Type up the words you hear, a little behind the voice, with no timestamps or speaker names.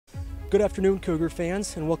Good afternoon, Cougar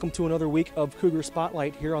fans, and welcome to another week of Cougar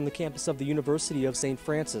Spotlight here on the campus of the University of St.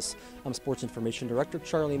 Francis. I'm Sports Information Director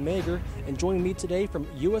Charlie Mager, and joining me today from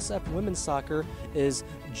USF Women's Soccer is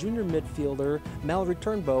junior midfielder Mallory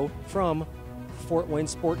Turnbow from Fort Wayne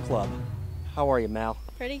Sport Club. How are you, Mal?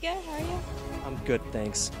 Pretty good. How are you? I'm good,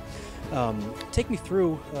 thanks. Take me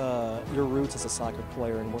through your roots as a soccer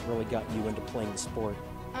player and what really got you into playing the sport.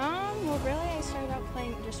 Well, really, I started out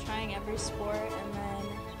playing, just trying every sport, and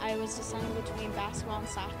then I was deciding between basketball and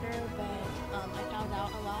soccer, but I found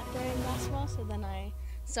out a lot during basketball, so then I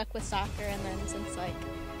stuck with soccer, and then since like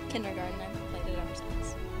kindergarten, I've played it ever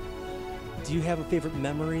since. Do you have a favorite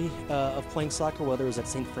memory of playing soccer, whether it was at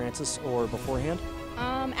St. Francis or beforehand?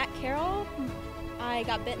 At Carroll, I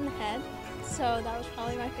got bit in the head, so that was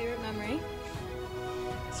probably my favorite memory.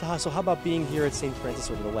 So how about being here at St. Francis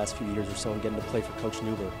over the last few years or so and getting to play for Coach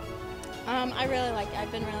Newber? I really like it.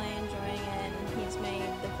 I've been really enjoying it, and he's made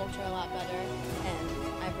the culture a lot better,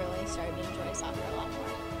 and I've really started to enjoy soccer a lot more.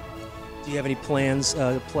 Do you have any plans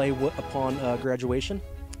to play upon graduation?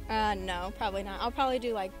 No, probably not. Have probably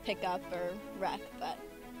do like pickup or rec, but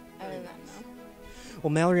other than that, no.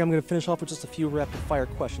 Well, Mallory, I'm going to finish off with just a few rapid-fire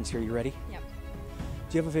questions here. You ready? Yep.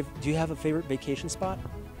 Do you have a favorite vacation spot?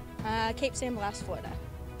 Cape San Blas, Florida.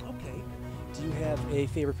 Okay. Do you have a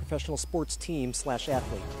favorite professional sports team /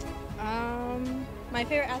 athlete? My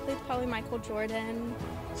favorite athlete is probably Michael Jordan,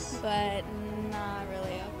 but not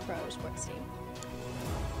really a pro sports team.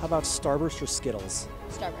 How about Starburst or Skittles?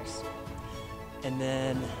 Starburst. And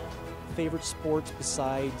then, favorite sports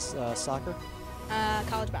besides soccer?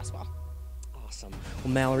 College basketball. Awesome.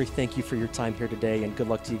 Well, Mallory, thank you for your time here today, and good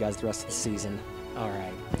luck to you guys the rest of the season. All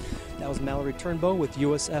right. That was Mallory Turnbow with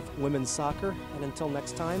USF Women's Soccer. And until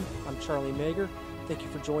next time, I'm Charlie Mager. Thank you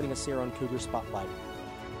for joining us here on Cougar Spotlight.